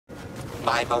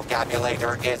My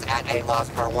vocabulator is at a loss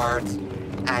for words.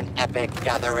 An epic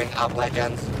gathering of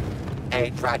legends. A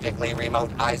tragically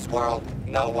remote ice world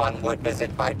no one would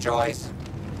visit by choice.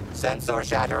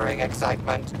 Sensor-shattering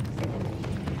excitement.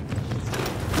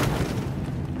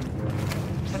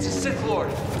 That's a Sith Lord.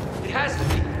 It has to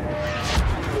be.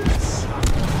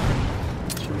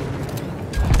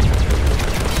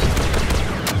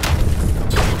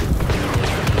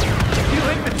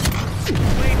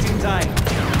 Waiting time.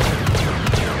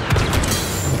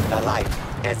 The light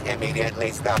is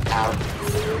immediately snuffed out.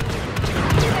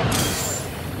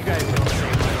 You guys don't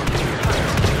say much.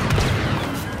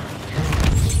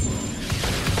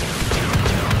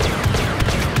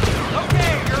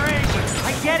 Okay, you're angry. I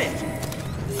get it.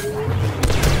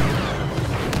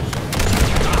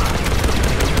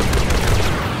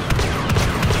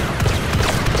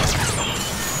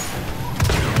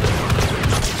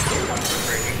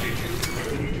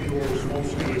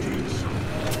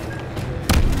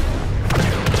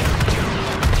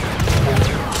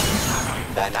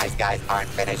 The nice guys aren't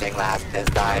finishing last this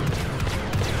time.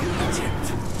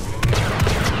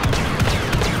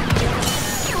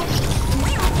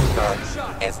 Good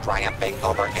is triumphing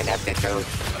over ineptitude.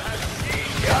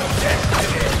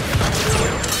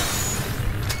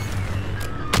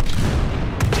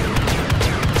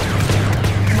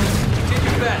 Did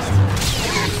your best.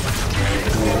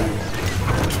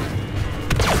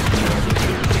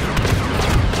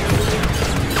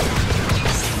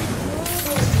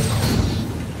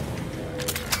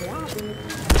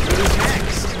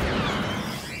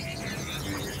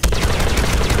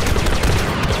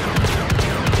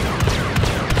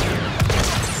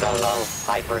 Solo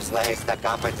hyper-slays the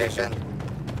competition.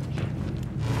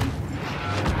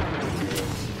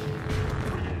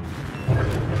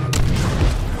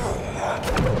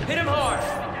 Hit him hard.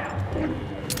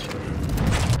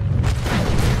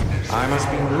 I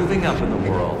must be moving up in the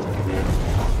world.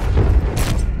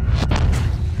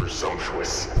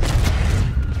 Presumptuous.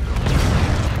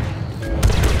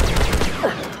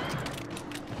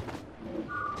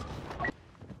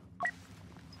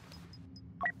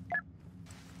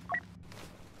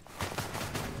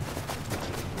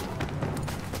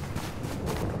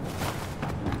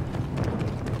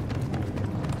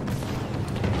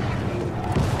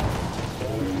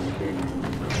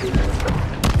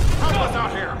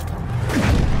 Out here!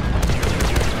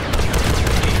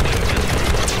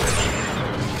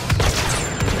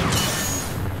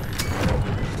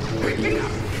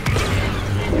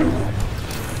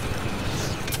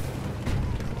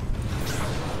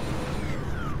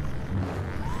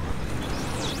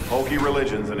 Hokey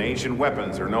religions and ancient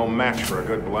weapons are no match for a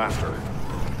good blaster.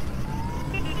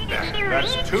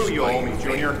 That's two you owe me,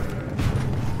 Junior.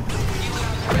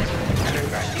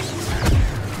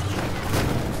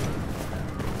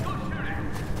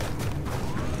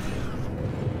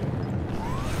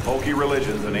 Hokey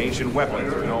religions and ancient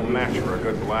weapons are no match for a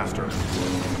good blaster.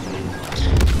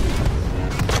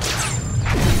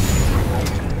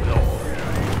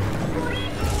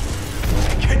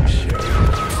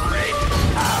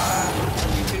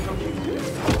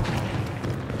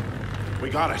 We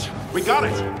got it! We got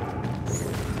it!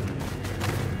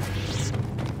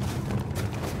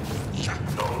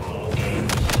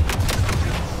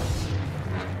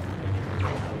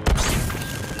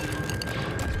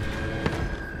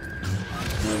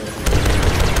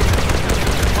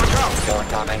 Your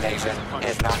domination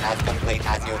is not as complete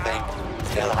as you think.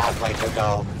 Still halfway to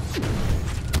go.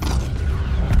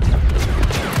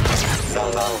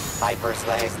 Solo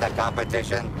hyper-slays the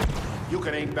competition. You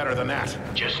can aim better than that.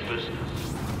 Just business.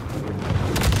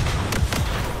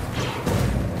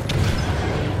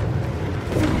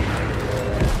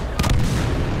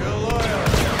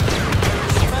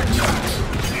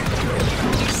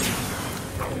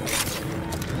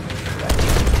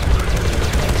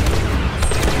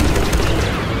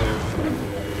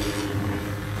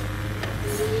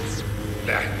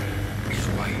 That is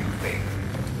why you fail.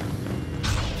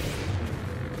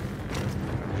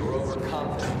 Your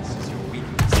overconfidence is your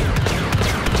weakness.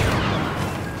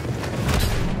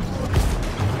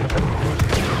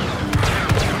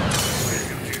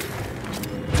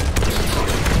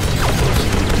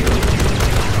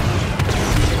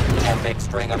 Epic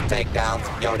string of takedowns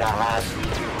Yoda has.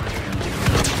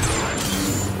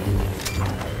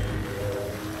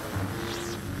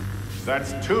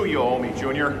 That's two you owe me,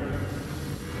 Junior.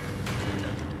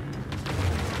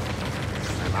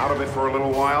 I'm out of it for a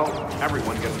little while.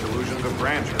 Everyone gets delusions of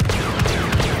grandeur.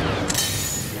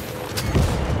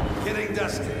 Getting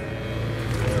dusty.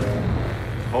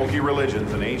 Hokey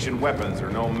religions and ancient weapons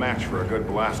are no match for a good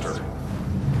blaster.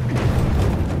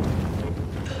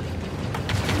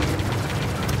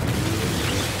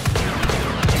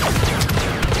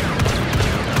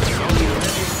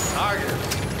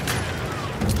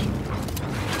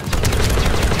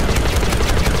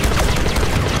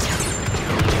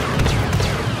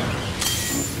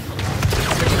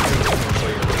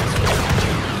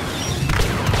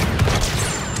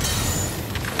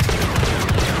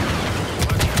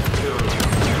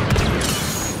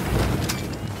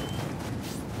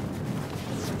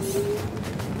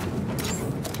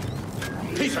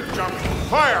 Piece of junk!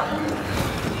 Fire!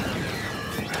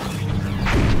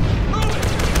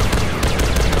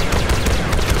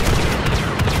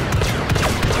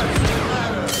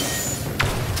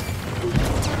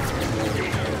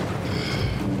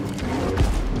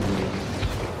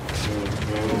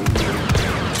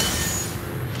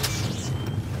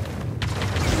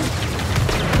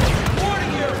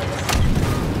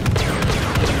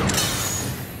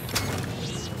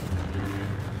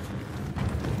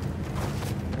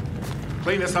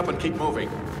 Clean this up and keep moving.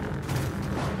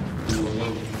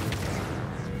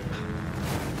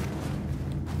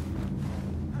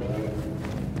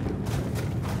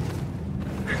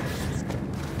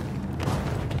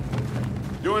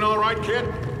 Doing all right, kid?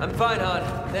 I'm fine,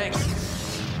 Han. Thanks.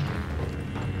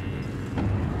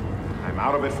 I'm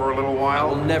out of it for a little while.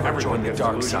 I will never Everyone join the gets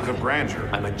dark delusions side. of grandeur.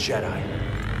 I'm a Jedi.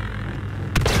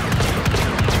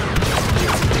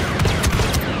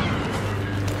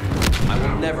 I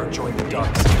will never join the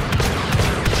dark side.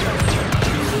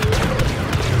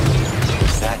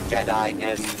 That Jedi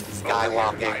is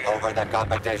skywalking over the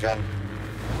competition.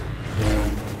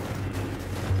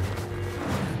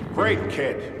 Great,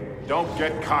 kid. Don't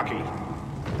get cocky.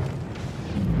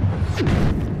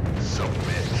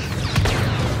 Submit.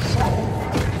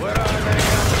 What are they?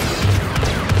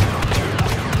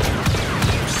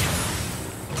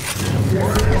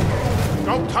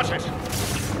 Don't touch it!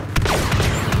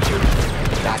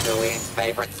 Tatooine's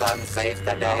favorite son saves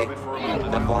the day.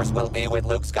 The Force will be with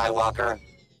Luke Skywalker.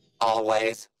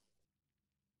 Always.